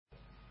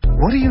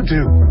What do?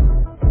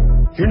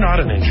 You're not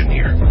an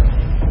engineer.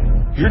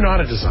 You're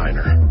not a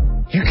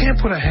designer. You can't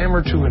put a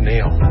hammer to a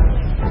nail.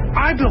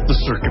 I built the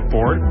circuit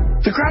board.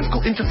 The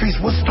graphical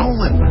interface was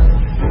stolen.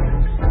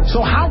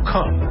 So how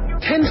come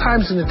 10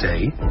 times in a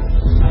day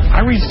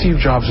I read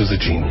Steve Jobs as a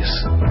genius?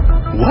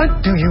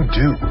 What do you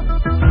do?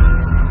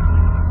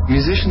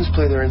 Musicians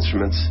play their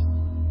instruments.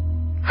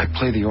 I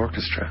play the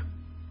orchestra.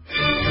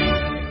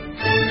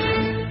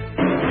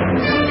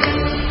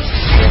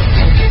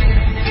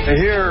 I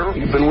hear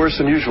you've been worse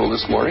than usual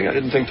this morning. I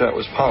didn't think that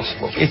was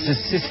possible. It's a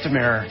system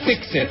error.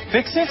 Fix it.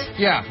 Fix it?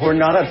 Yeah. We're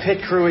not a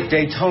pit crew at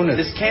Daytona.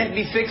 This can't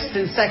be fixed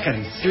in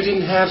seconds. You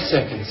didn't have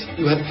seconds.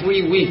 You had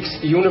 3 weeks.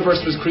 The universe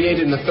was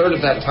created in a third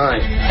of that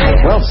time.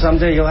 Well,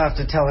 someday you'll have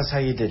to tell us how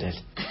you did it.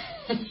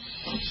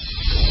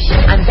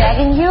 I'm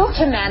begging you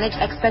to manage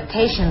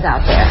expectations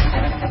out there.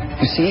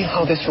 You see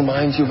how this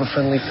reminds you of a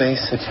friendly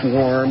face? It's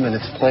warm and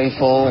it's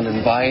playful and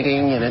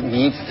inviting and it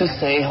needs to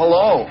say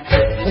hello.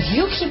 If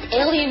you keep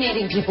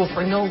alienating people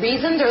for no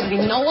reason, there'll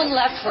be no one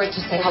left for it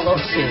to say hello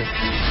to.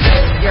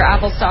 Your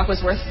Apple stock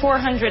was worth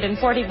 $441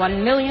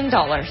 million,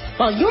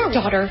 while your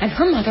daughter and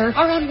her mother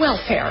are on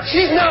welfare.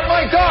 She's not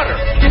my daughter!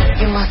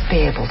 You must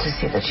be able to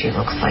see that she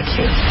looks like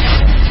you.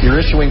 You're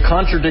issuing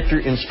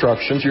contradictory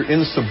instructions. You're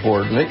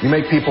insubordinate. You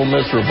make people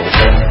miserable.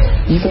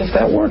 Even if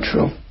that were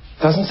true,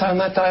 doesn't sound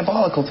that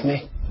diabolical to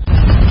me.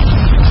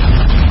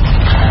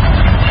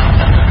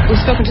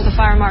 We've spoken to the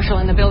fire marshal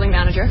and the building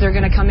manager. They're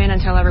going to come in and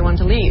tell everyone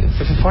to leave.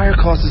 If a fire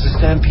causes a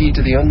stampede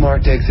to the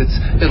unmarked exits,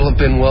 it'll have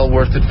been well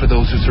worth it for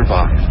those who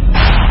survive.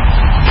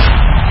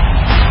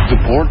 The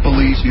board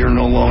believes you're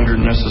no longer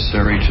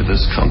necessary to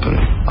this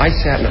company. I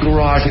sat in a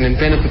garage and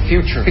invented the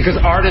future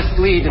because artists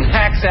lead and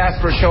hacks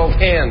ask for a show of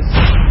hands.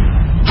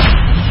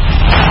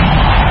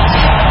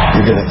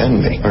 You're going to end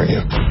me, aren't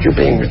you? You're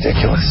being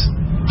ridiculous.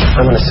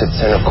 I'm going to sit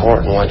center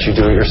court and watch you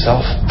do it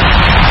yourself.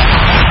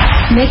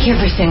 Make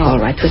everything all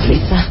right with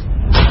Lisa.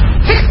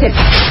 Fix it.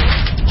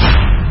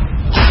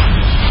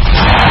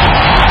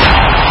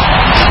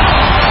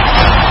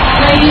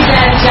 Ladies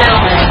and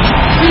gentlemen,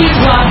 please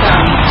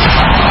welcome.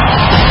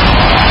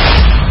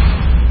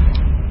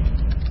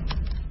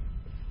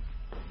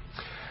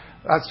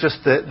 That's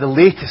just the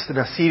latest in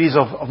a series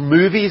of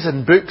movies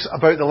and books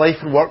about the life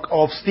and work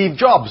of Steve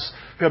Jobs,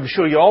 who I'm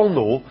sure you all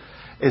know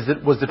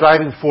was the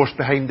driving force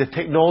behind the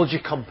technology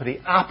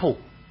company Apple.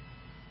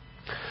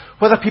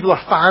 Whether people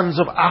are fans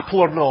of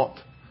Apple or not,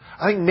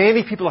 I think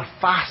many people are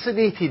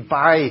fascinated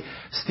by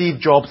Steve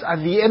Jobs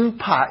and the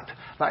impact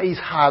that he's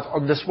had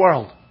on this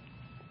world.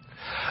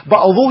 But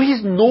although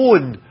he's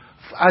known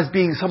as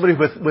being somebody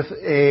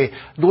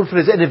known for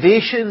his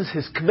innovations,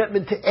 his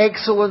commitment to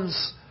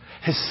excellence,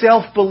 his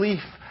self-belief,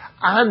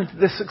 and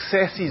the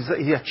successes that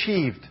he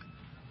achieved,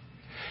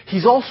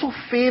 he's also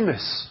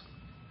famous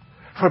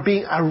for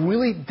being a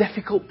really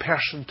difficult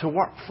person to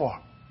work for.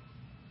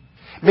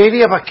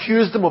 Many have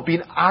accused him of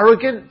being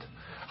arrogant,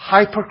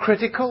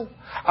 hypercritical,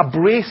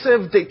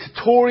 abrasive,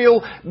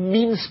 dictatorial,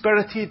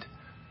 mean-spirited,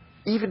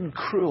 even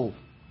cruel.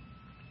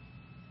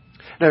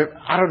 Now,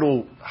 I don't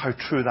know how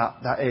true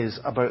that is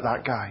about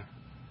that guy.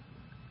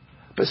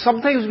 But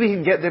sometimes we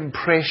can get the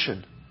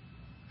impression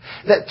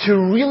that to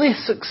really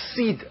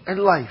succeed in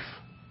life,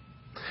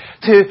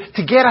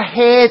 to get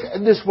ahead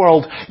in this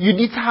world, you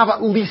need to have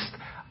at least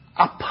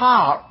a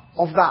part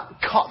of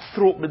that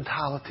cutthroat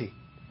mentality.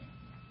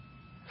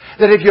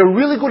 That if you're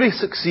really going to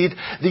succeed,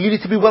 that you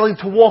need to be willing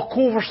to walk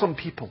over some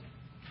people.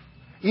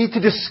 You need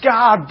to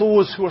discard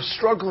those who are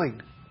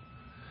struggling.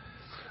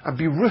 And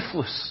be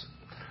ruthless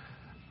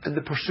in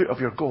the pursuit of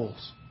your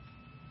goals.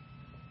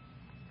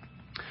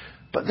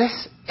 But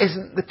this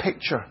isn't the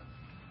picture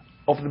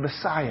of the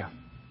Messiah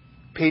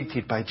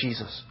painted by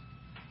Jesus.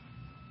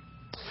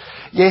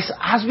 Yes,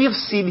 as we have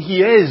seen,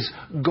 He is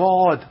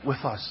God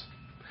with us.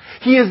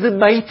 He is the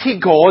mighty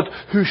God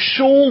who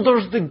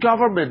shoulders the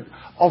government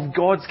of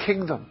God's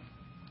kingdom.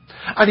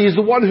 And He is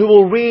the one who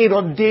will reign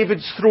on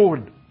David's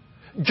throne,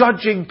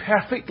 judging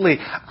perfectly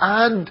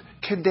and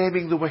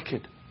condemning the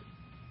wicked.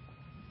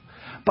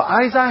 But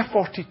Isaiah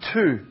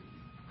 42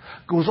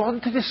 goes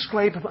on to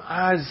describe Him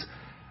as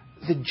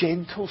the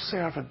gentle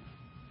servant,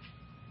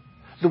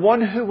 the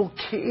one who will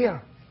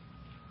care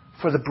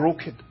for the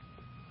broken,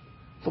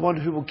 the one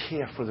who will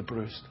care for the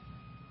bruised.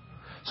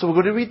 So we're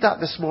going to read that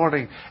this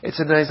morning. It's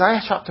in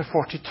Isaiah chapter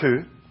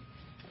 42,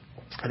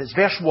 and it's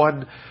verse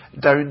 1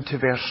 down to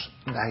verse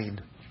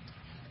 9.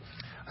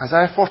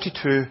 Isaiah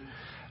 42,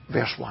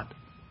 verse 1.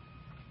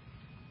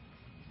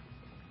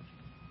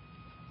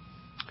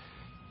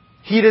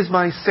 Here is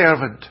my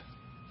servant,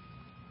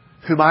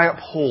 whom I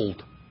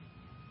uphold,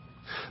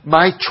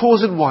 my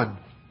chosen one,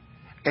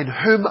 in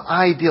whom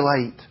I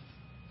delight.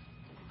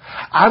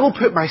 I will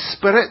put my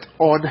spirit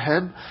on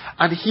him,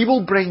 and he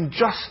will bring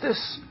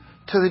justice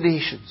to the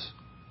nations.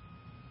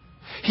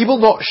 He will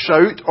not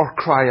shout or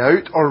cry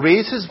out or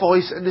raise his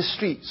voice in the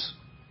streets.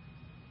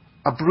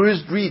 A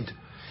bruised reed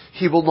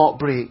he will not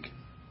break,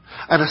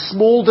 and a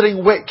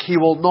smouldering wick he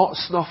will not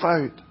snuff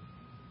out.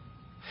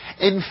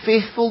 In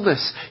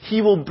faithfulness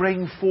he will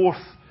bring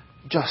forth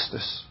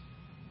justice.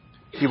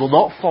 He will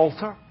not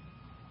falter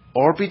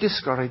or be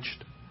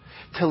discouraged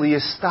till He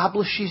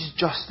establishes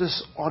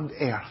justice on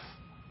earth.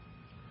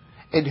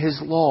 In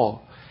His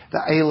law, the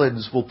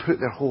islands will put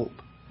their hope.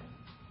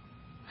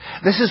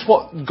 This is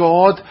what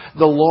God,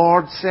 the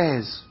Lord,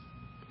 says.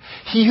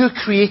 He who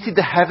created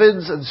the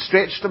heavens and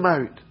stretched them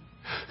out,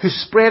 who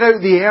spread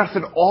out the earth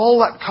and all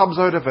that comes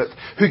out of it,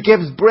 who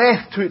gives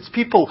breath to its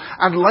people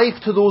and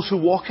life to those who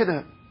walk in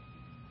it.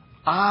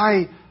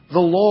 I, the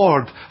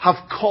Lord,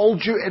 have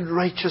called you in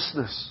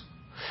righteousness.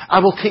 I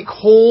will take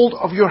hold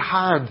of your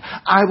hand.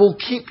 I will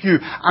keep you.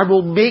 I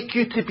will make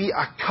you to be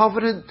a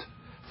covenant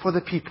for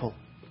the people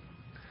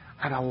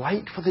and a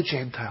light for the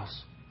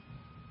Gentiles,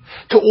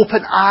 to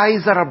open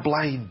eyes that are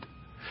blind,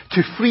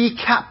 to free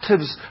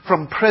captives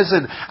from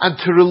prison, and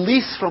to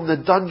release from the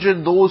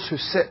dungeon those who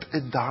sit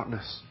in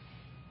darkness.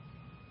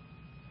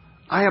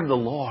 I am the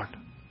Lord.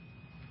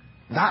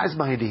 That is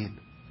my name.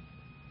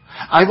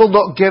 I will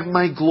not give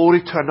my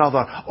glory to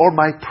another or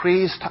my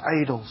praise to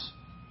idols.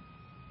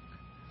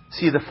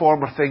 See, the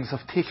former things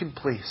have taken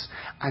place,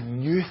 and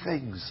new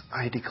things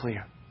I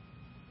declare.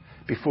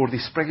 Before they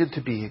spring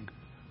into being,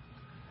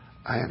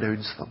 I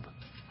announce them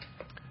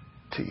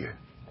to you.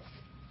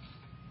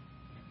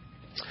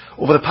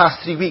 Over the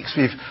past 3 weeks,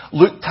 we've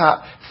looked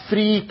at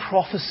 3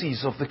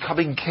 prophecies of the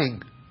coming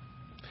king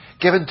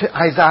given to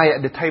Isaiah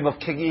in the time of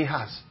King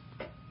Ahaz.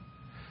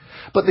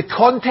 But the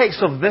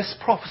context of this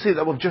prophecy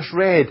that we've just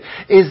read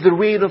is the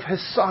reign of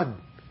his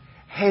son,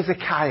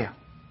 Hezekiah.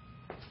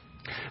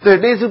 Now,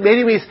 in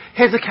many ways,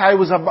 Hezekiah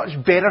was a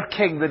much better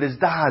king than his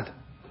dad.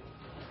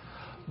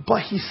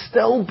 But he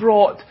still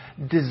brought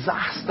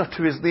disaster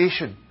to his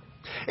nation.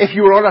 If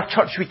you were on a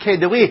church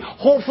weekend away,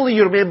 hopefully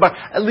you remember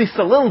at least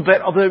a little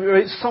bit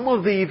about some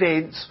of the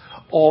events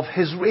of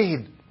his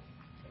reign.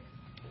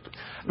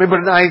 Remember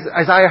in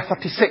Isaiah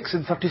 36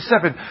 and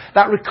 37,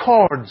 that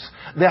records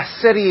the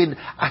Assyrian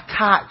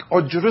attack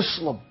on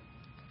Jerusalem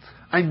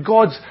and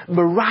God's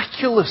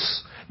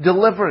miraculous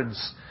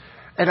deliverance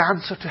in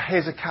answer to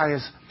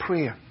Hezekiah's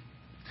prayer.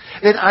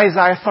 Then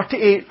Isaiah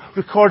 38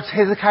 records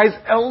Hezekiah's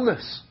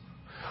illness,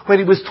 when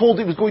he was told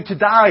he was going to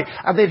die,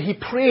 and then he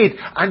prayed,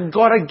 and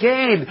God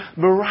again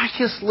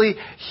miraculously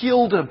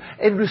healed him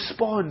in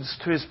response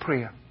to his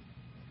prayer.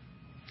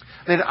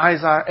 Then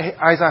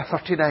Isaiah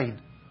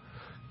 39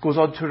 goes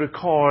on to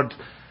record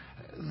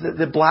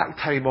the black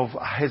time of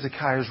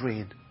Hezekiah's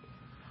reign,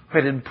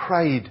 when in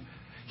pride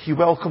he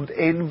welcomed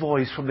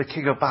envoys from the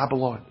king of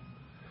Babylon.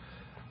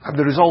 And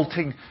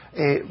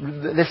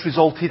this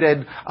resulted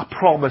in a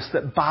promise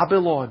that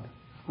Babylon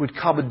would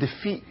come and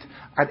defeat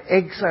and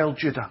exile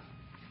Judah,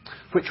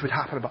 which would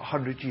happen about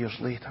 100 years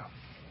later.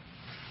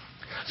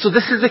 So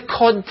this is the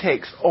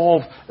context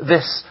of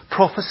this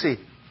prophecy.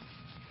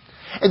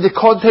 In the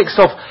context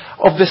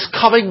of this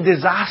coming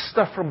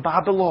disaster from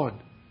Babylon,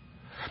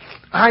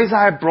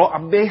 Isaiah brought a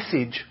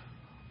message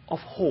of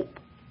hope.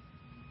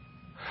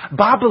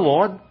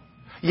 Babylon,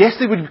 yes,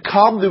 they would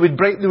come, they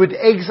would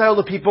exile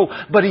the people,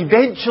 but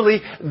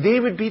eventually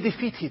they would be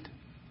defeated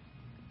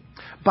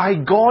by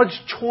God's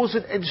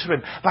chosen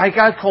instrument, by a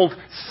guy called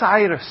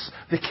Cyrus,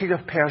 the king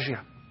of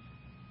Persia.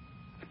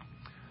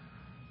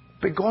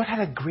 But God had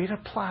a greater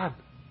plan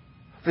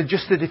than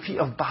just the defeat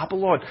of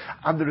Babylon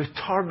and the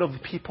return of the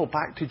people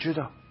back to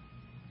Judah.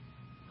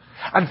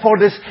 And for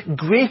this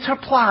greater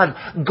plan,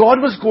 God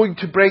was going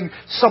to bring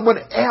someone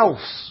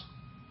else.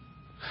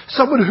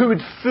 Someone who would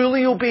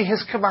fully obey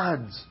His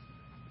commands.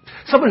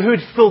 Someone who would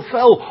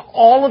fulfill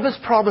all of His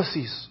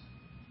promises.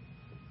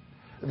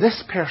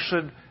 This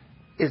person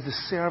is the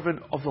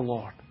servant of the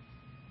Lord.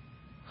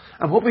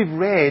 And what we've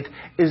read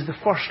is the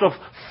first of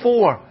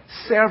 4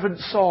 servant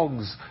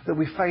songs that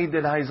we find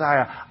in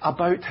Isaiah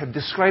about him,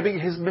 describing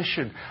his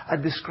mission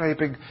and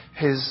describing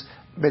his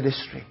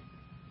ministry.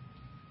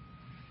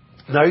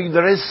 Now,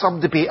 there is some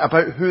debate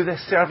about who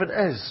this servant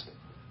is.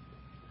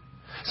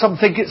 Some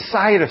think it's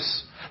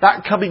Cyrus,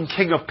 that coming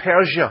king of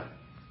Persia.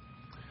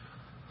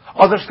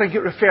 Others think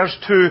it refers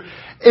to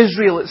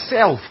Israel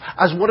itself,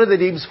 as one of the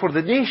names for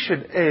the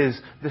nation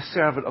is the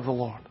servant of the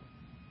Lord.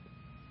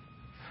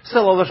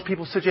 Still others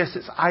people suggest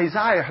it's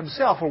Isaiah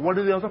himself or one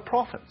of the other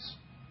prophets.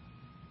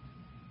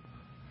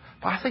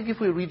 But I think if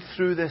we read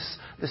through this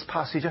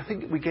passage, I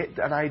think we get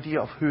an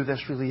idea of who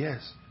this really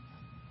is.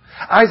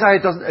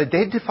 Isaiah doesn't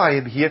identify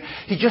him here.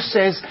 He just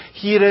says,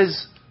 "Here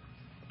is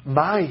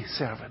my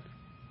servant."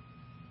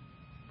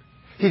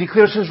 He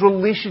declares his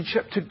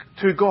relationship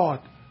to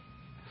God,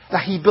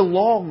 that he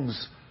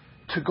belongs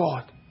to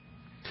God.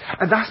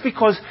 And that's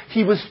because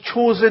he was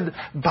chosen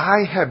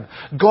by Him.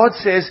 God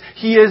says,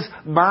 "He is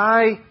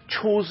my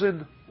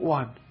chosen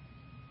one,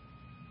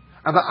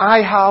 and that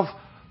I have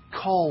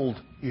called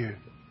you."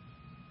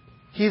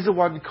 He's the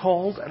one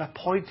called and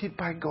appointed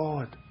by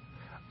God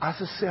as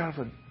a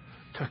servant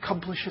to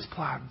accomplish His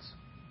plans.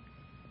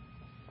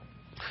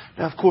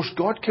 Now, of course,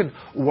 God can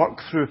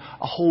work through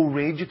a whole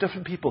range of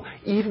different people,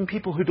 even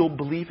people who don't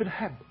believe in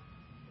Him.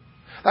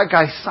 That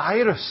guy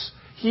Cyrus,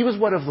 he was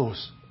one of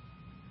those.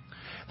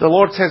 The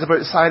Lord says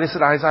about Cyrus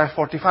in Isaiah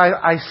 45,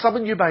 "I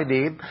summon you by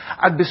name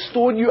and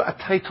bestow on you a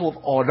title of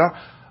honour,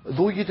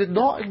 though you did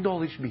not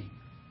acknowledge me.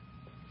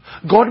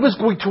 God was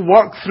going to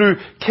work through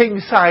King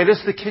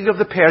Cyrus, the king of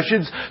the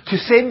Persians, to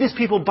send his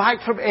people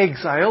back from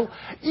exile,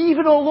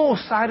 even although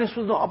Cyrus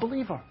was not a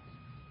believer.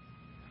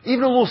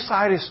 Even although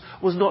Cyrus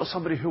was not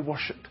somebody who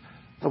worshipped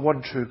the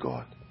one true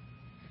God.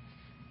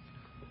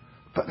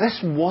 But this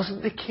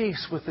wasn't the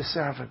case with the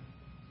servant.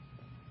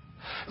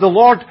 The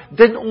Lord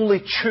didn't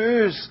only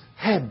choose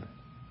him,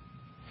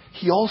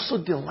 He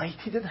also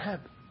delighted in him.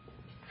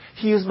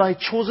 He is my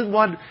chosen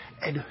one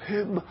in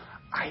whom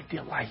I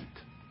delight.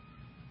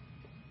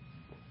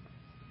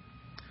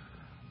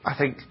 I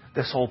think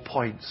this all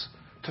points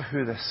to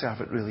who this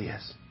servant really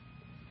is.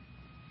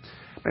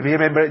 Maybe you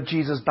remember at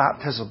Jesus'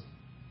 baptism,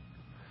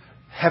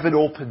 heaven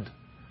opened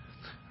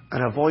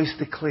and a voice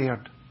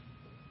declared,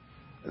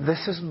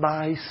 "This is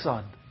my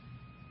Son,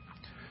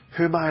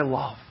 whom I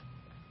love.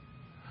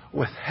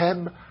 With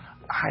him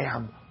I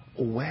am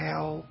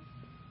well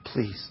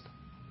pleased."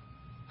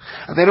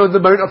 And then on the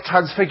Mount of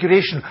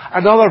Transfiguration,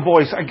 another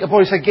voice, a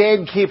voice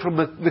again came from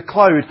the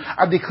cloud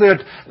and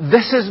declared,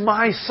 "This is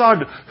my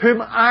Son,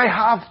 whom I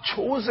have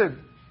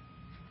chosen.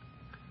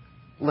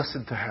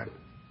 Listen to him."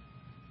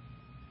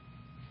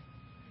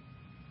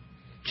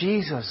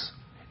 Jesus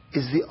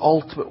is the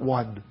ultimate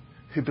one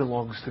who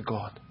belongs to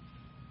God,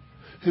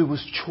 who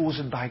was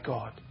chosen by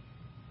God,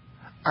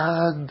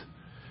 and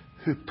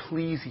who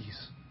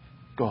pleases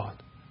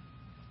God.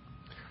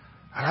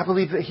 And I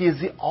believe that He is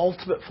the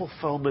ultimate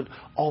fulfillment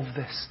of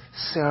this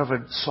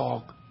servant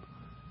song.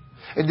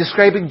 In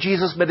describing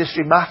Jesus'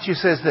 ministry, Matthew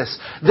says this: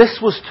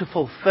 "This was to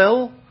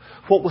fulfill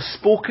what was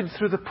spoken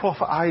through the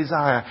prophet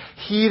Isaiah.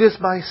 Here is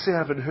my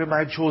servant whom I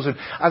have chosen."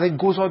 And then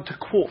goes on to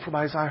quote from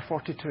Isaiah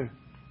 42.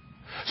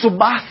 So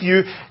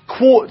Matthew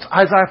quotes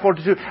Isaiah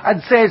 42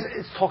 and says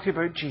it's talking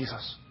about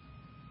Jesus.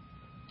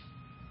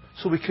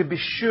 So we can be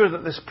sure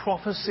that this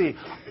prophecy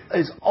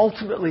is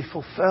ultimately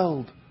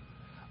fulfilled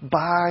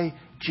by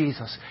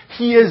Jesus.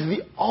 He is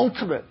the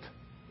ultimate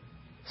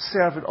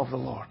servant of the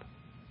Lord.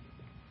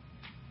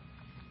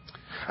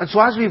 And so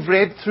as we've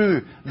read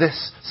through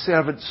this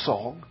servant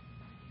song,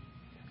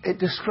 it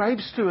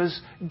describes to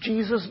us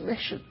Jesus'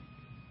 mission.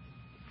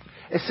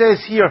 It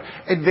says here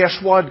in verse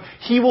 1,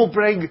 He will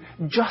bring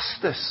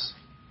justice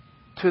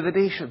to the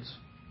nations.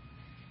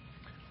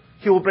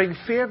 He will bring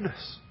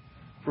fairness,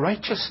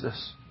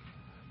 righteousness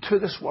to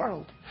this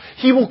world.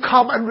 He will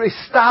come and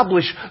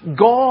establish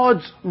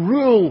God's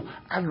rule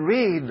and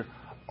reign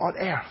on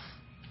earth.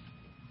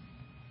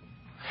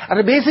 And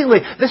amazingly,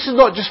 this is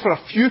not just for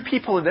a few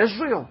people in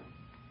Israel,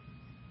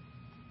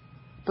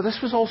 but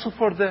this was also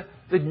for the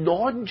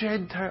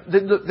non-Gentile,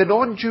 the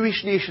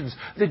non-Jewish nations,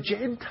 the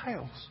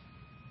Gentiles.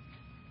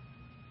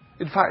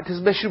 In fact, His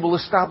mission will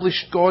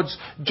establish God's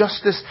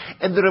justice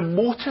in the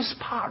remotest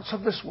parts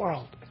of this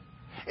world.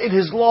 In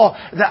His law,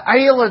 the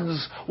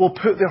islands will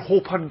put their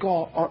hope on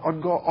God.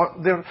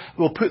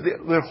 Will put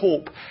their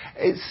hope.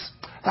 It's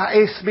that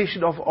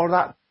estimation of, or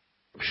that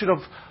description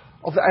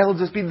of the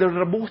islands as being the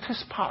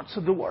remotest parts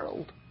of the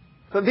world.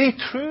 That they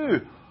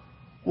too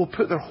will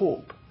put their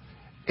hope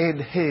in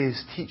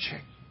His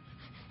teaching.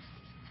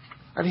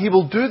 And He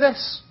will do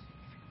this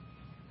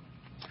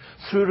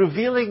through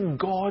revealing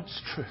God's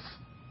truth.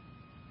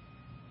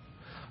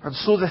 And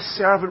so this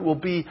servant will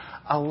be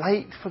a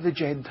light for the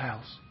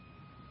Gentiles,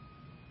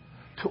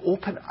 to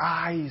open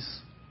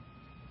eyes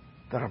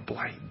that are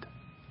blind.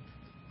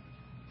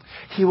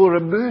 He will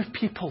remove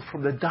people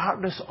from the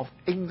darkness of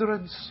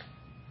ignorance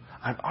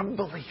and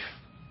unbelief,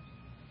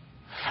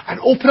 and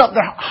open up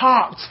their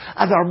hearts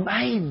and their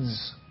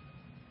minds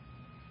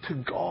to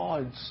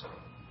God's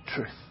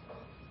truth.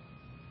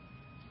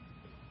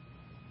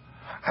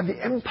 And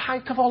the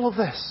impact of all of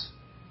this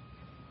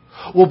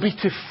will be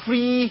to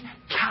free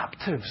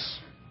captives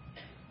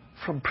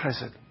from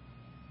prison,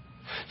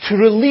 to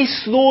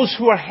release those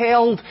who are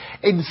held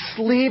in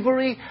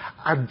slavery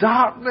and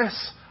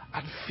darkness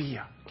and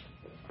fear.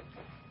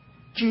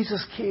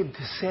 Jesus came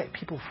to set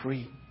people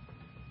free.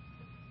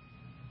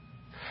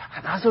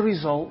 And as a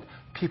result,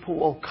 people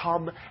will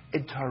come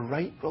into a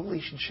right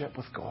relationship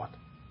with God.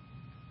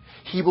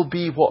 He will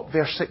be what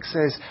verse 6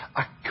 says,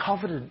 a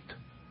covenant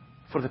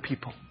for the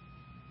people.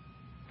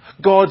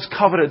 God's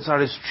covenants are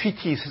His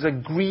treaties, His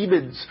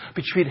agreements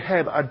between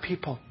Him and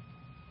people.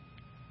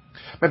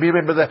 Maybe you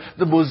remember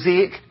the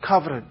Mosaic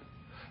covenant,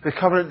 the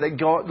covenant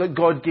that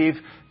God gave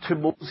to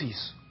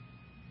Moses.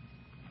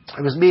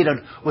 It was made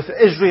with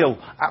Israel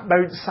at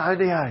Mount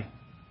Sinai.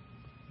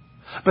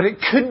 But it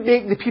couldn't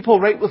make the people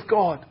right with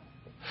God,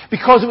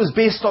 because it was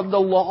based on the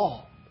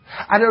law.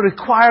 And it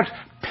required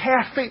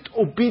perfect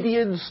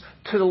obedience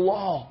to the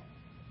law.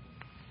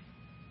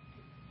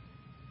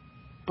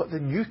 But the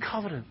new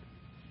covenant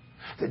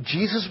that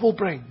Jesus will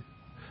bring,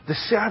 the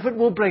servant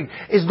will bring,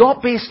 is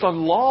not based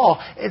on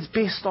law, it's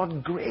based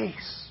on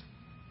grace.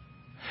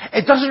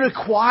 It doesn't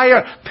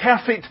require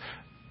perfect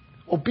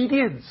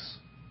obedience.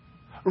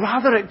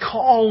 Rather, it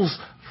calls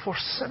for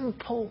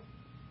simple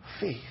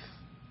faith.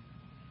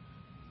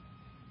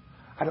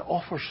 And it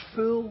offers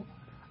full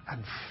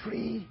and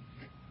free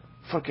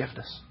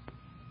forgiveness.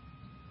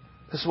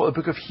 This is what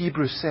the book of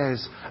Hebrews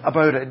says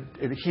about it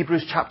in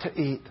Hebrews chapter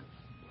 8.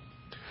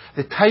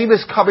 The time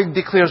is coming,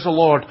 declares the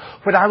Lord,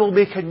 when I will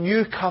make a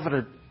new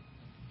covenant.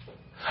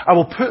 I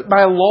will put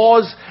my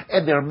laws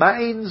in their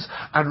minds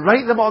and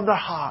write them on their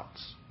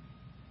hearts.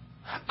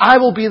 I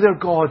will be their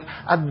God,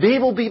 and they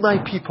will be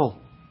my people.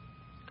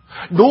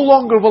 No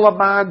longer will a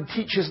man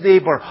teach his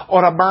neighbour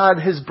or a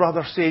man his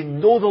brother, saying,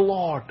 know the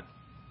Lord,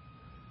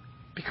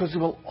 because they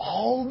will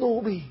all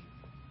know me,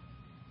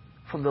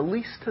 from the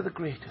least to the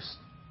greatest.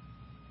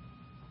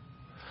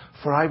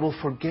 For I will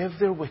forgive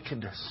their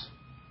wickedness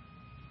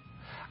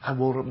and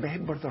will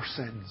remember their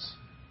sins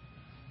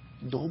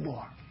no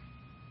more.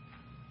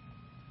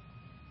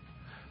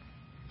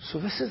 So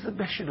this is the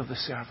mission of the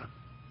servant.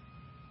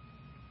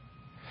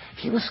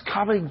 He was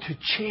coming to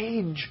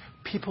change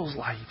people's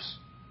lives,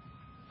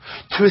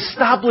 to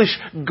establish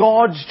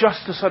God's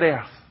justice on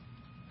earth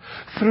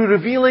through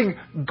revealing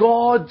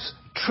God's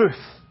truth,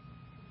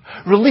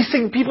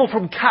 releasing people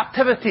from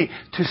captivity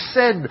to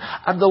sin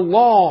and the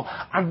law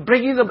and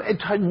bringing them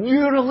into a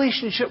new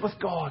relationship with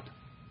God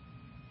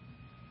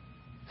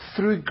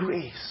through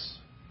grace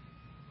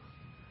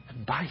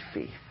and by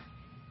faith.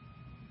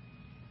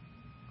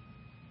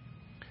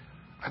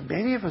 And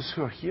many of us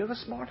who are here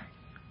this morning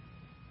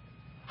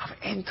have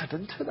entered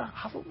into that,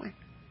 haven't we?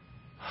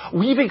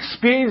 We've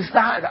experienced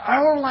that in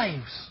our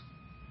lives.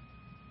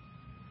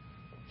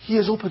 He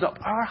has opened up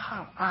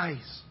our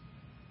eyes.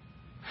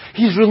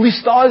 He's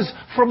released us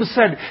from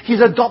sin. He's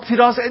adopted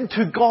us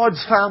into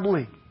God's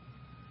family.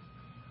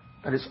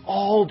 And it's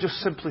all just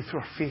simply through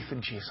our faith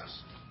in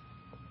Jesus.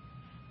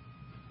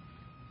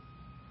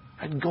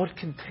 And God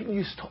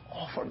continues to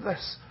offer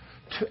this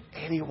to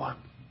anyone.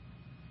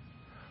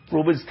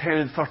 Romans 10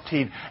 and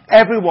 13.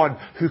 Everyone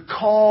who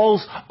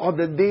calls on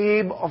the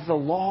name of the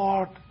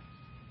Lord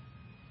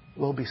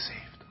will be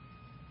saved.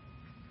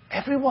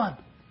 Everyone.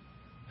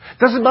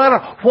 Doesn't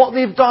matter what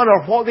they've done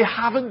or what they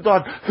haven't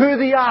done, who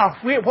they are,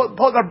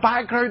 what their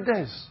background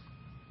is.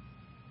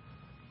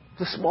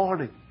 This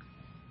morning,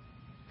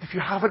 if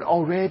you haven't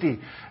already,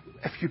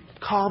 if you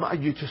come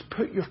and you just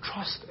put your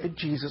trust in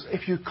Jesus,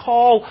 if you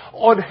call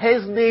on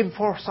His name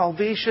for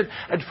salvation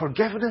and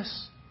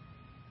forgiveness,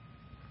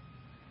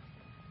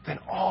 then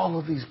all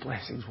of these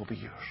blessings will be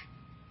yours.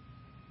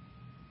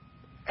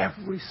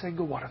 Every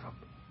single one of them.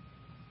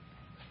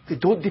 They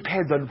don't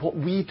depend on what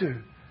we do.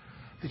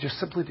 They just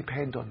simply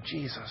depend on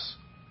Jesus'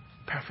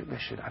 perfect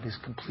mission and His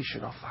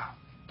completion of that.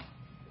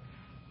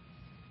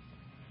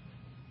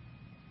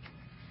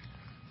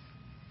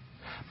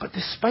 But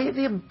despite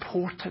the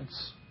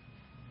importance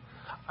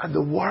and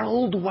the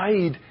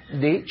worldwide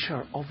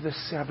nature of this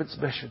servant's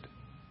mission,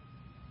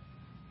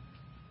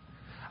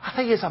 I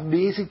think it's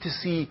amazing to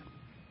see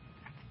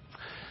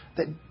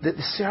that the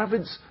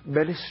servant's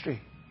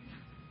ministry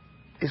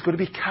is going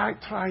to be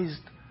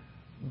characterized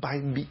by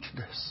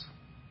meekness.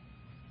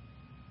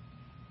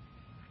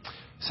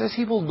 It says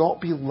he will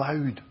not be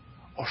loud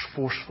or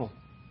forceful.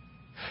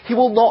 He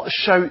will not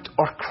shout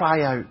or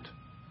cry out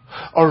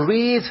or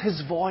raise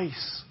his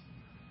voice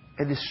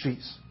in the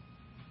streets.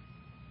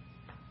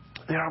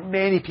 There are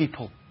many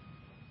people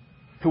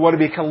who want to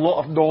make a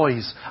lot of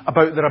noise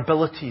about their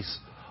abilities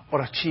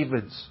or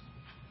achievements,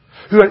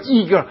 who are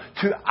eager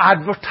to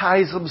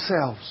advertise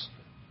themselves,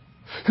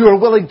 who are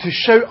willing to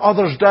shout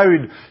others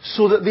down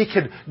so that they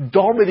can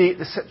dominate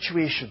the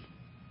situation.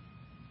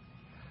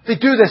 They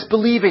do this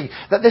believing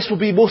that this will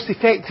be most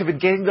effective in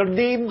getting their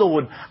name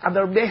known and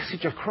their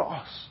message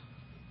across.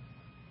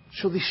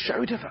 So they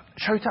shout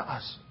at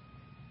us.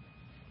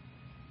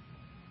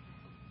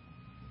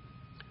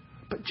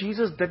 But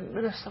Jesus didn't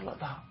minister like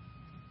that.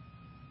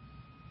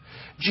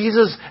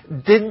 Jesus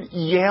didn't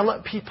yell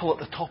at people at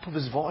the top of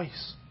His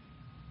voice.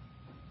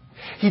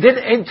 He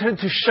didn't enter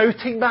into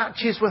shouting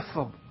matches with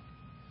them.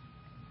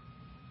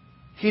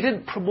 He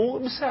didn't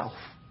promote Himself.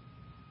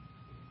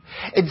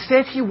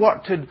 Instead, He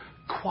worked in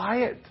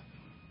quiet,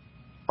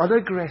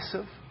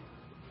 unaggressive,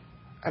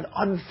 and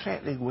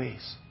unthreatening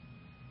ways.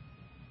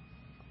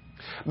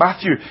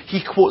 Matthew,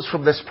 he quotes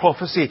from this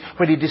prophecy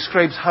when he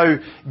describes how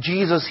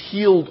Jesus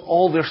healed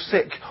all their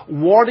sick,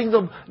 warning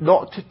them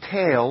not to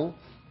tell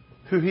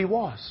who He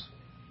was.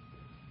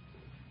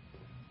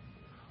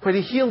 When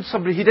He healed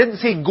somebody, He didn't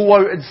say go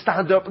out and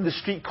stand up in the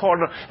street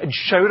corner and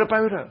shout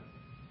about it.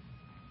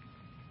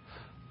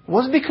 It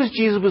wasn't because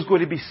Jesus was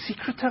going to be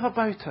secretive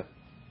about it.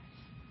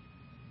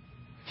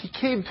 He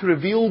came to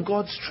reveal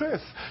God's truth.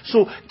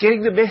 So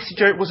getting the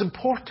message out was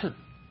important.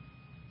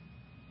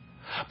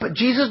 But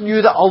Jesus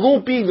knew that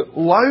although being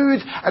loud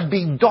and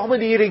being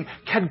domineering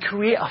can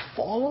create a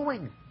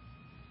following,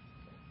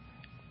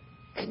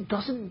 it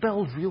doesn't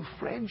build real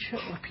friendship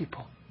with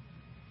people.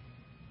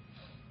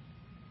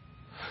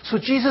 So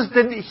Jesus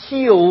didn't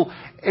heal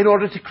in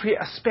order to create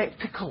a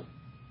spectacle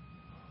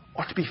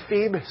or to be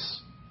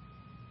famous.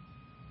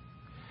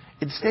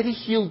 Instead, He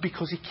healed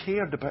because He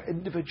cared about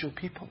individual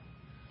people.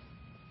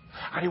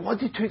 And He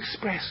wanted to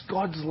express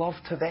God's love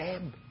to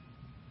them,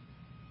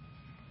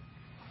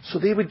 so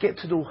they would get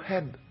to know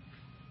Him.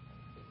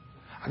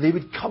 And they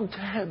would come to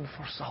Him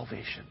for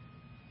salvation.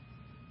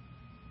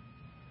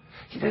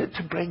 He did it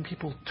to bring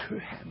people to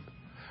him,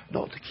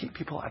 not to keep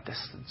people at a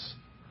distance,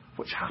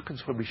 which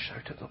happens when we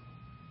shout at them.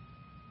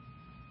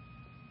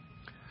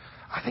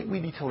 I think we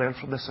need to learn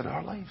from this in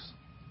our lives.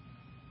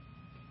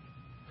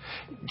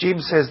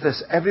 James says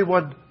this: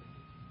 everyone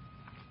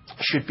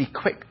should be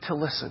quick to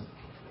listen,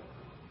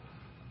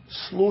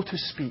 slow to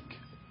speak,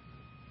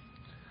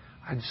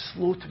 and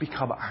slow to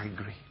become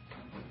angry.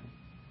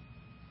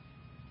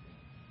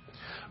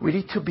 We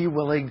need to be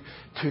willing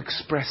to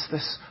express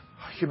this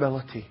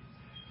humility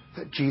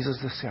that Jesus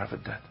the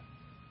servant did.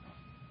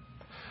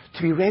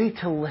 To be ready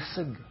to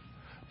listen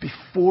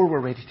before we're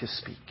ready to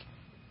speak.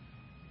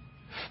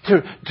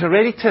 To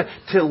ready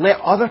to let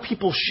other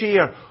people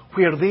share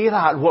where they're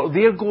at, what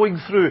they're going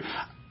through,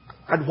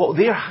 and what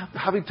they're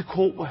having to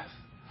cope with,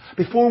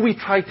 before we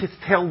try to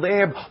tell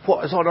them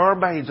what is on our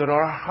minds and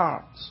our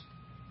hearts.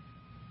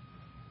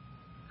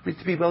 We need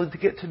to be willing to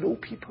get to know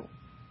people.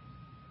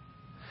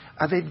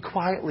 And then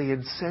quietly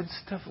and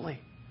sensitively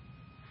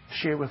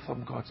share with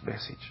them God's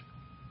message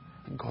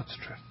and God's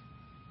truth.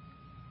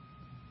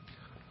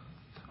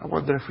 I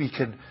wonder if we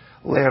can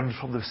learn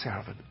from the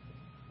servant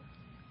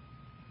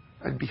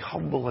and be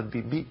humble and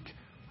be meek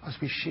as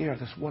we share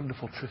this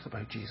wonderful truth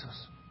about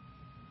Jesus.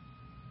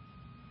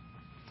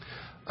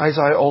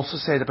 Isaiah also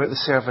said about the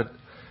servant,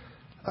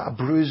 a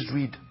bruised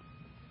reed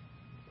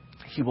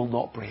he will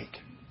not break.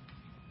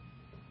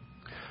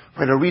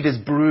 When a reed is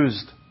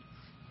bruised,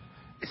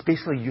 it's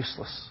basically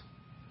useless.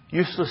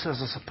 Useless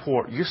as a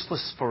support.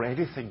 Useless for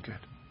anything good.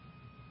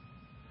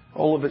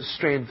 All of its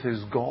strength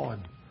is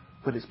gone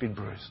when it's been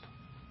bruised.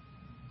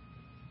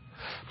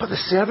 But the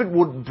servant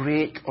won't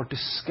break or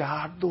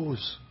discard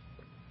those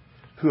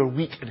who are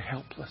weak and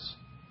helpless.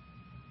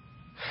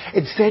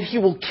 Instead, he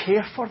will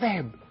care for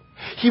them.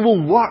 He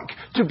will work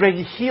to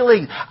bring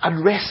healing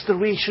and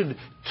restoration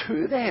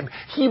to them.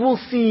 He will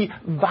see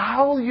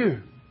value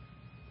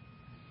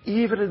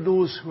even in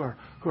those who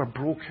are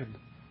broken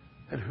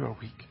and who are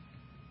weak.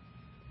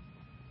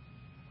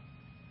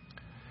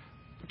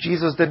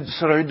 Jesus didn't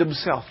surround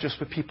himself just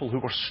with people who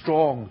were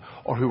strong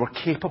or who were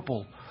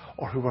capable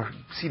or who were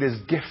seen as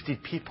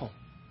gifted people.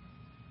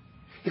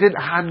 He didn't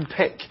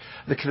handpick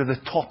the kind of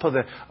the top of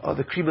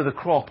the cream of the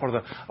crop or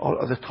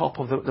the top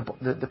of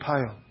the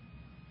pile.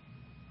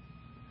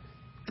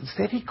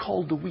 Instead, he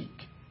called the weak,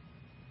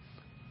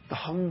 the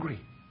hungry,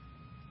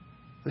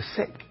 the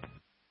sick,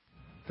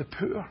 the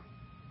poor,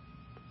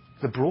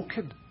 the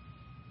broken,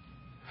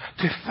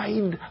 to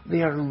find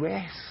their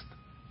rest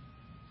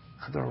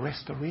and their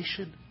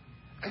restoration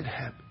in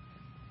him.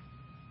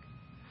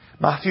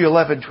 Matthew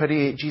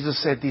 11:28,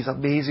 Jesus said these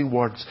amazing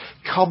words: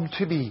 "Come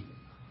to me,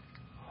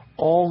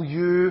 all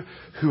you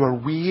who are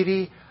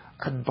weary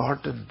and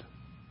burdened,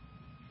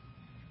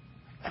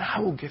 and I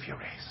will give you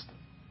rest."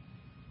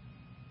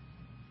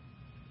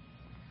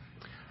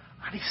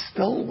 And he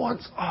still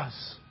wants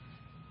us,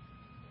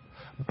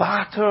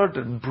 battered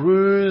and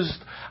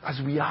bruised as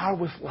we are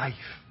with life,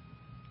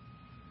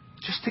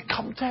 just to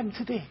come to him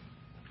today,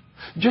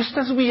 just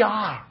as we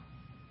are.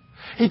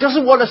 He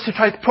doesn't want us to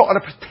try to put on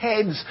a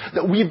pretense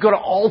that we've got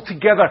it all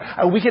together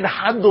and we can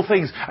handle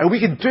things and we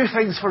can do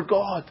things for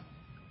God.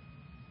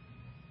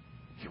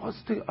 He wants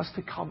us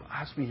to come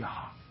as we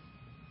are.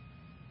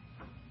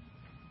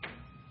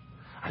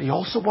 And he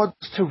also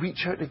wants to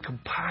reach out in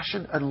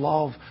compassion and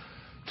love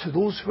to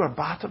those who are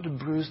battered and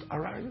bruised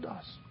around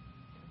us.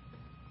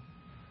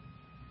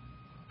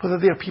 Whether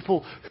they are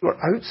people who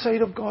are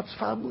outside of God's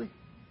family,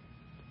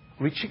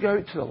 reaching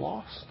out to the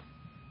lost,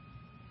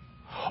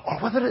 or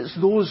whether it's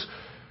those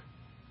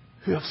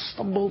who have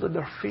stumbled in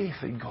their faith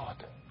in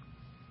God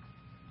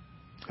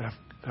and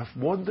have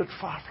wandered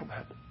far from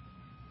him.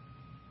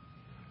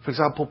 For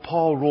example,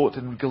 Paul wrote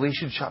in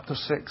Galatians chapter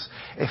 6,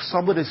 if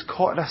someone is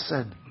caught in a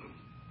sin,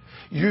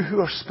 you who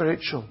are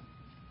spiritual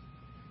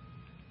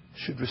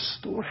should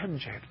restore him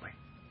gently.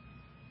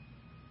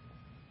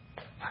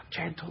 That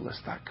gentleness,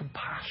 that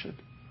compassion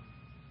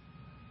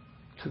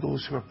to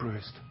those who are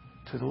bruised,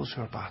 to those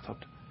who are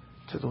battered,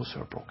 to those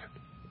who are broken.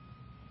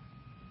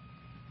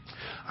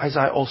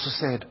 Isaiah also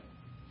said,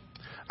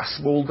 a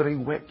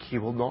smouldering wick he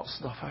will not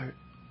snuff out.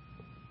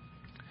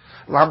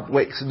 Lamp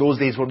wicks in those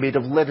days were made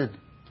of linen.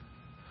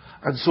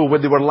 And so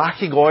when they were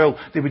lacking oil,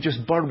 they would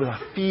just burn with a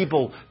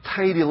feeble,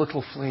 tiny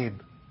little flame.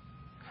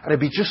 And it'd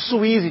be just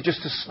so easy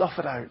just to snuff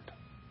it out.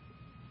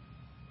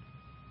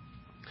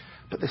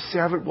 But the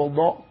servant will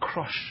not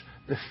crush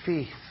the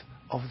faith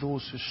of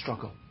those who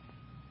struggle.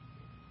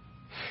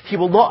 He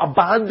will not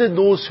abandon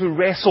those who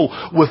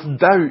wrestle with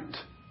doubt,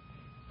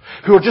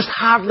 who are just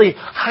hardly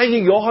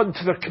hanging on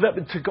to their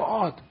commitment to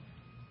God.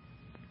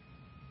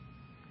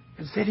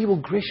 Instead, he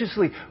will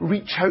graciously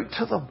reach out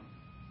to them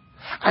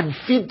and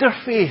feed their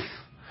faith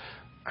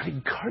and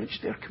encourage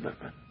their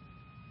commitment.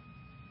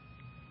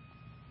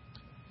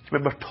 Do you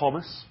remember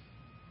Thomas?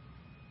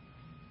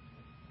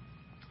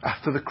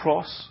 After the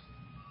cross,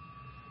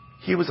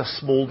 he was a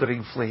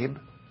smouldering flame.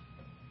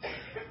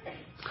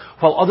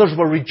 While others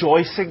were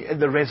rejoicing in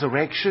the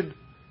resurrection,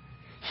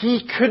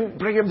 he couldn't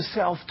bring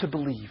himself to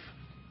believe.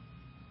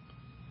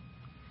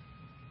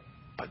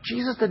 But But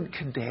Jesus didn't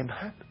condemn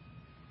him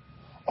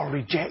or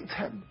reject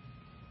him.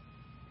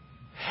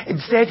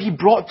 Instead, he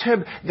brought to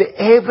him the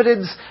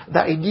evidence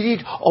that he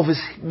needed of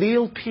his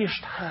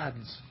nail-pierced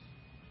hands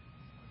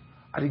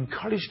and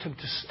encouraged him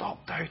to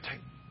stop doubting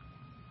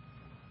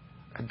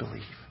and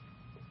believe.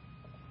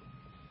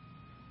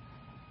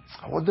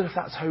 I wonder if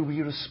that's how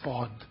we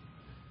respond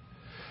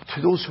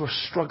to those who are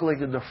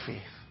struggling in their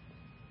faith,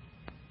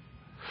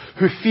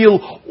 who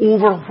feel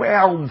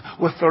overwhelmed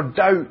with their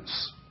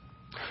doubts,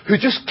 who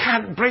just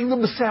can't bring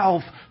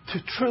themselves to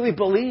truly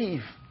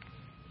believe.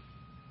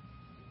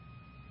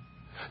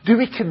 Do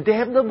we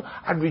condemn them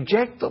and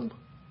reject them?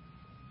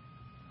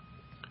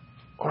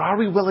 Or are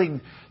we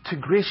willing to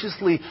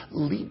graciously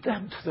lead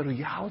them to the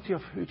reality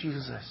of who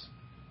Jesus is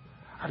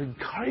and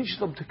encourage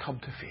them to come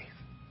to faith?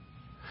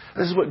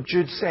 This is what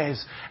Jude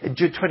says in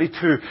Jude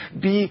 22.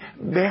 Be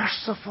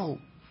merciful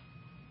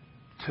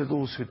to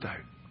those who doubt.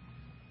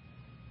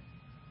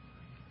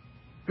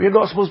 We are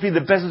not supposed to be in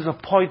the business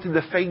of pointing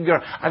the finger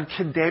and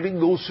condemning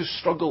those who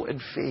struggle in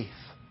faith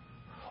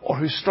or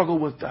who struggle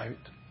with doubt.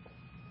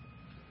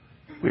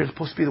 We are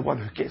supposed to be the one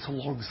who gets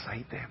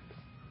alongside them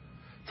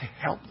to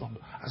help them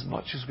as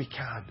much as we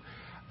can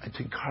and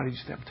to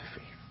encourage them to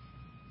faith.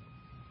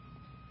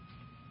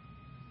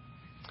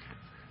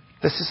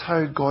 This is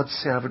how God's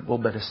servant will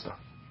minister.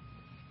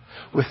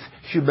 With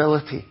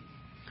humility,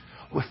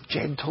 with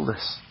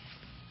gentleness,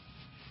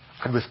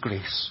 and with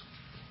grace.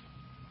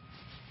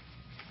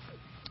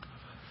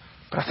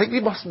 But I think we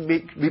must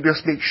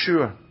make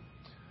sure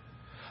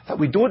that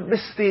we don't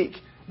mistake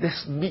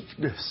this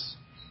meekness,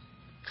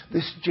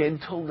 this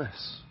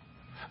gentleness,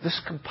 this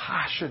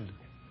compassion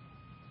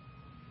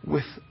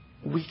with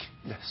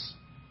weakness.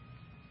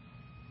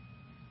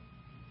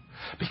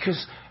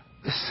 Because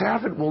the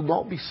servant will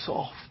not be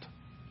soft.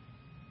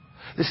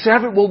 The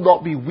servant will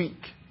not be weak.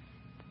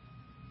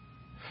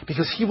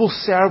 Because he will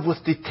serve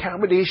with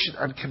determination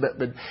and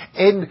commitment.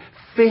 In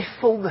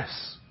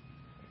faithfulness,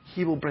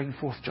 he will bring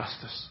forth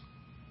justice.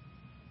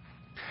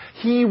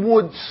 He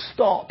won't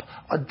stop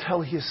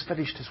until he has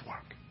finished his work.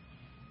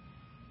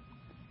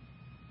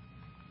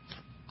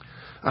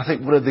 I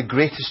think one of the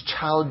greatest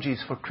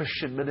challenges for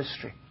Christian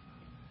ministry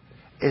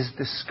is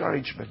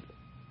discouragement.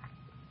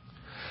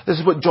 This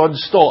is what John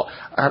Stott,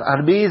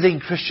 an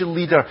amazing Christian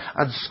leader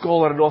and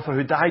scholar and author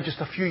who died just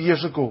a few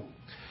years ago,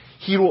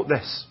 he wrote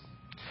this: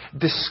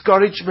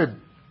 discouragement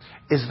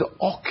is the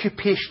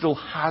occupational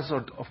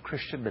hazard of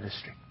Christian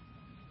ministry.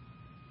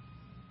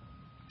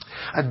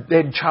 And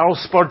then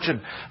Charles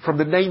Spurgeon, from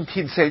the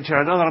 19th century,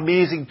 another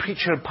amazing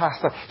preacher and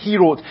pastor, he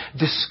wrote,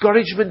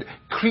 discouragement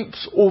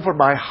creeps over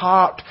my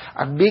heart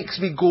and makes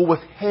me go with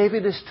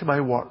heaviness to my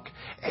work.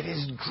 It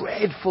is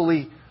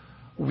dreadfully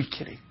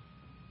weakening.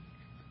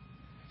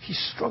 He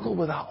struggled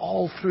with that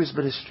all through his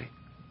ministry.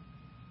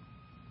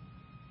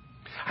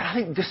 And I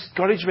think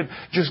discouragement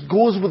just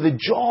goes with the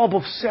job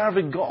of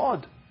serving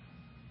God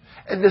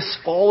in this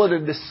fallen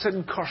and this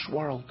sin-cursed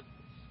world.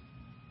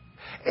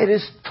 It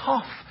is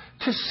tough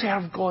to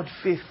serve God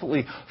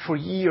faithfully for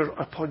year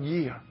upon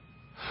year.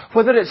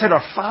 Whether it's in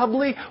our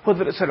family,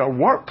 whether it's in our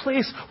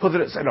workplace, whether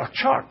it's in our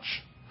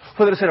church,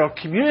 whether it's in our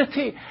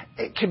community,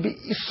 it can be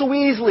so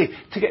easily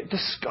to get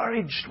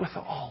discouraged with it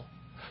all,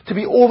 to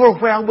be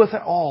overwhelmed with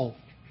it all,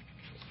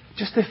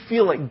 just to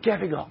feel like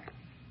giving up.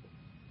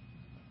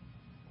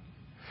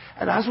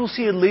 And as we'll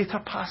see in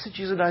later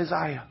passages in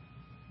Isaiah,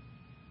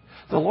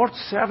 the Lord's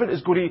servant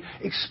is going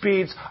to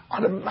experience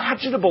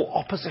unimaginable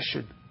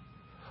opposition,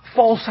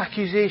 false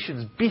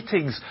accusations,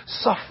 beatings,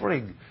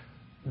 suffering,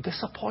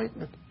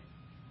 disappointment.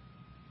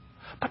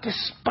 But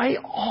despite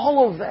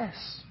all of this,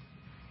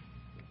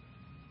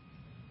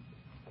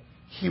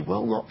 he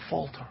will not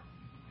falter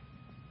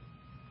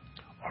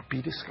or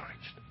be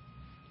discouraged.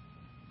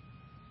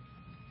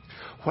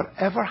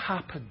 Whatever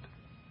happened,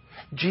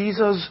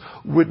 Jesus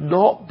would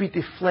not be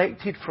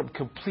deflected from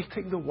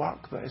completing the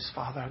work that his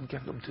Father had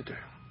given him to do.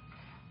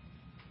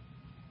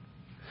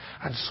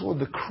 And so on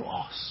the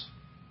cross,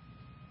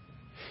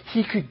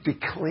 he could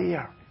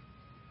declare,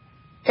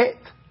 it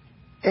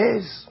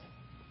is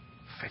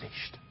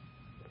finished.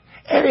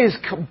 It is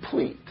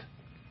complete.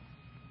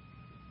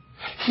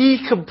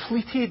 He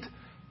completed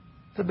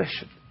the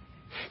mission.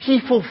 He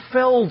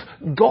fulfilled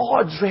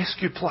God's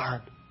rescue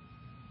plan.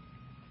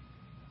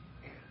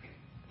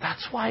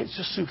 That's why it's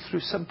just through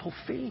simple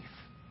faith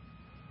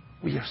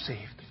we are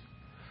saved.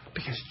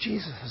 Because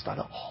Jesus has done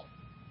it all.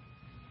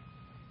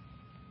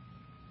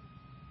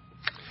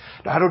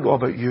 Now, I don't know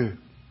about you,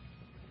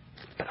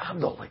 but I'm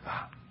not like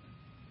that.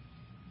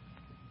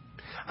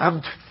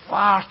 I'm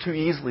far too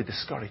easily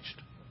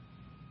discouraged.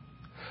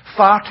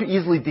 Far too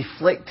easily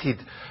deflected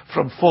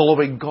from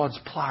following God's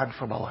plan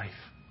for my life.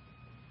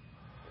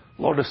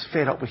 Lord is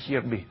fed up with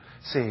hearing me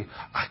say,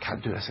 I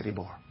can't do this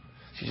anymore.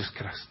 She just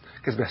kind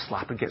of gives me a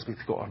slap and gets me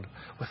to go on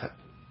with it.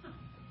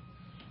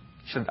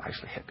 She didn't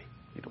actually hit me,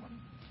 you know.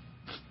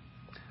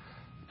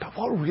 But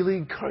what really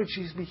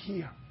encourages me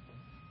here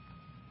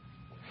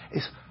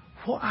is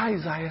what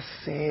Isaiah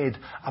said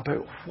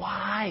about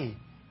why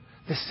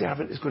the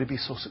servant is going to be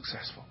so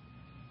successful.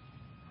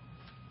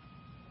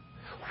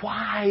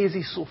 Why is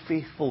he so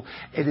faithful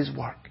in his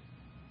work?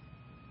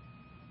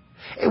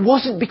 It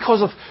wasn't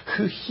because of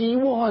who he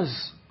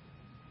was.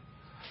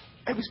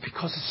 It was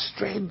because his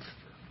strength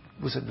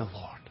was in the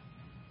Lord.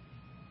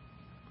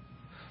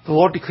 The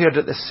Lord declared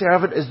that the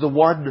servant is the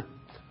one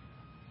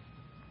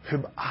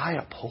whom I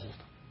uphold.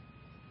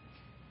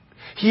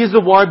 He is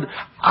the one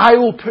I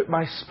will put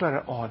my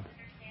Spirit on.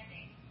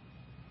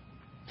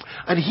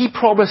 And he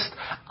promised,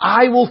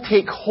 I will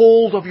take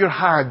hold of your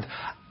hand.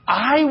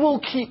 I will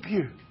keep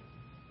you.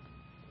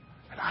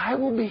 And I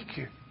will make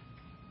you.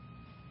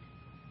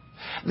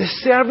 The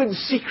servant's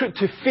secret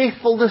to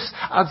faithfulness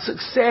and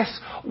success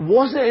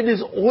wasn't in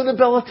his own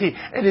ability,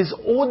 in his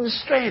own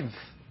strength.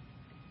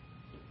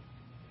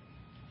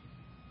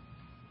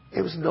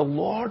 It was in the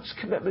Lord's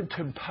commitment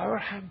to empower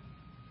him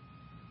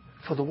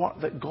for the work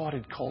that God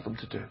had called him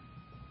to do.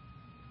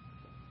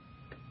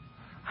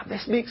 And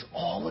this makes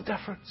all the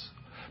difference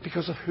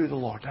because of who the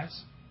Lord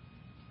is.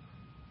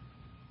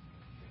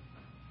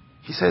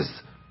 He says,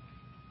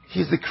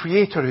 He is the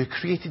Creator who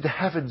created the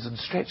heavens and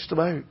stretched them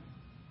out.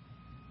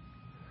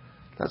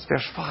 That's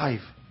verse 5.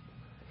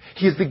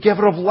 He is the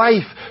giver of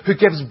life who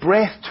gives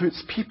breath to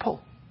its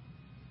people.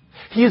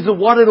 He is the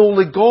one and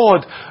only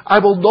God. I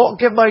will not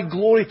give my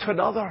glory to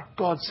another,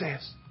 God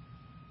says.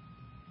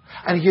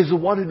 And He is the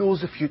one who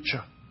knows the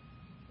future.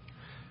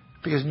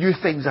 Because new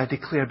things I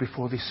declare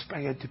before they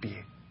spring into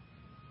being.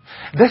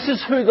 This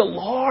is who the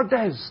Lord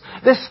is.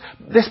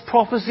 This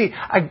prophecy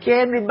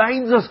again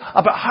reminds us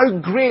about how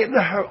great and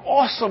how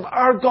awesome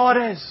our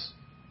God is.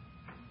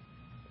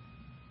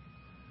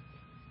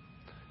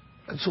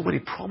 And so when He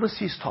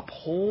promises to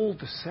uphold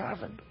the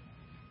servant,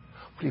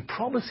 when He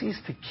promises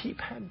to keep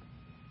him,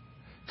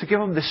 to give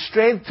him the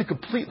strength to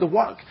complete the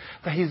work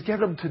that He's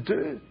given him to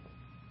do,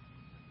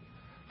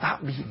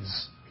 that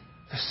means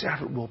the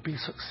servant will be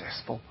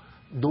successful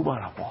no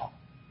matter what.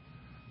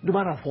 No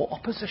matter what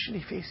opposition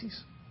he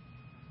faces.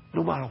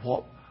 No matter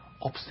what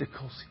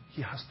obstacles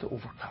he has to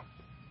overcome.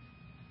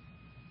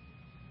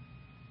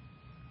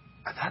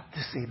 And that's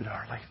the same in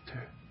our life too.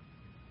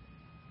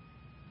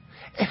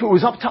 If it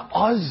was up to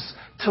us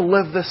to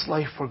live this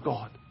life for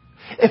God,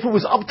 if it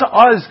was up to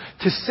us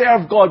to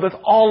serve God with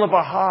all of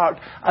our heart,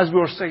 as we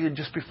were singing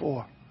just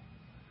before,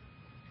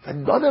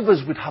 then none of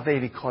us would have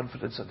any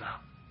confidence in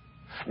that.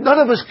 None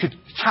of us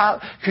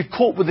could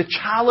cope with the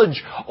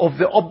challenge of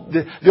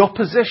the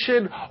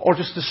opposition, or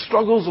just the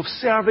struggles of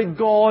serving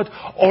God,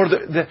 or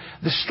the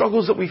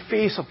struggles that we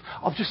face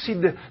of just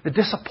seeing the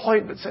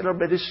disappointments in our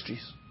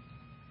ministries.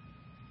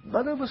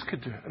 None of us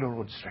could do it in our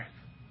own strength.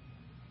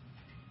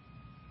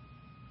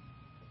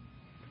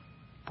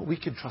 But we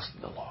can trust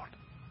in the Lord,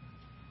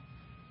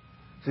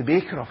 the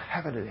Maker of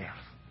heaven and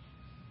earth,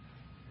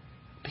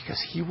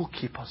 because He will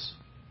keep us.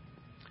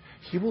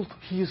 He will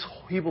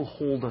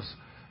hold us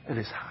in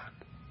His hand.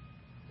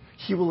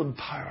 He will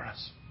empower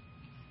us.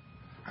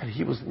 And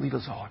He will lead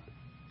us on.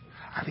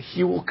 And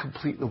He will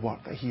complete the work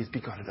that He has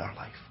begun in our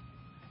life.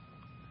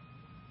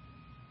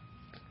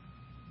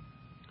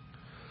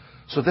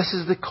 So this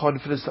is the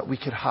confidence that we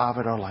can have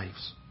in our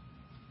lives.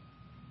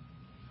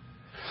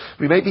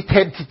 We might be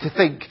tempted to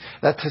think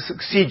that to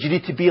succeed you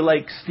need to be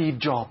like Steve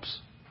Jobs.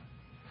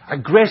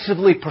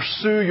 Aggressively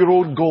pursue your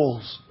own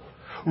goals.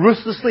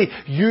 Ruthlessly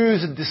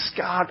use and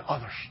discard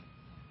others.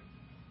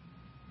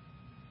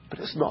 But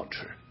it's not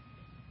true.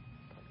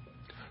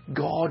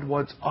 God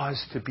wants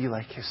us to be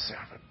like His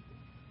servant.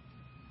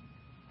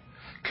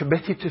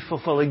 Committed to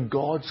fulfilling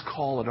God's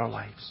call in our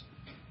lives.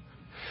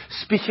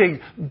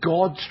 Speaking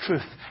God's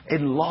truth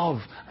in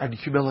love and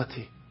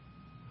humility.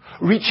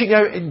 Reaching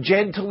out in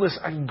gentleness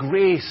and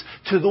grace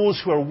to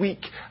those who are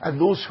weak and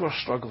those who are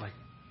struggling.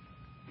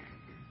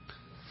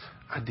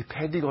 And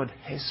depending on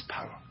His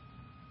power,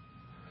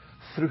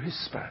 through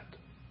His Spirit,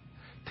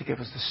 to give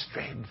us the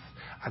strength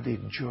and the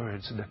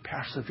endurance and the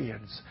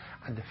perseverance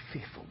and the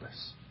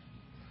faithfulness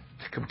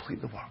to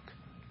complete the work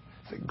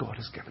that God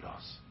has given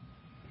us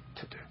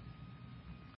to do.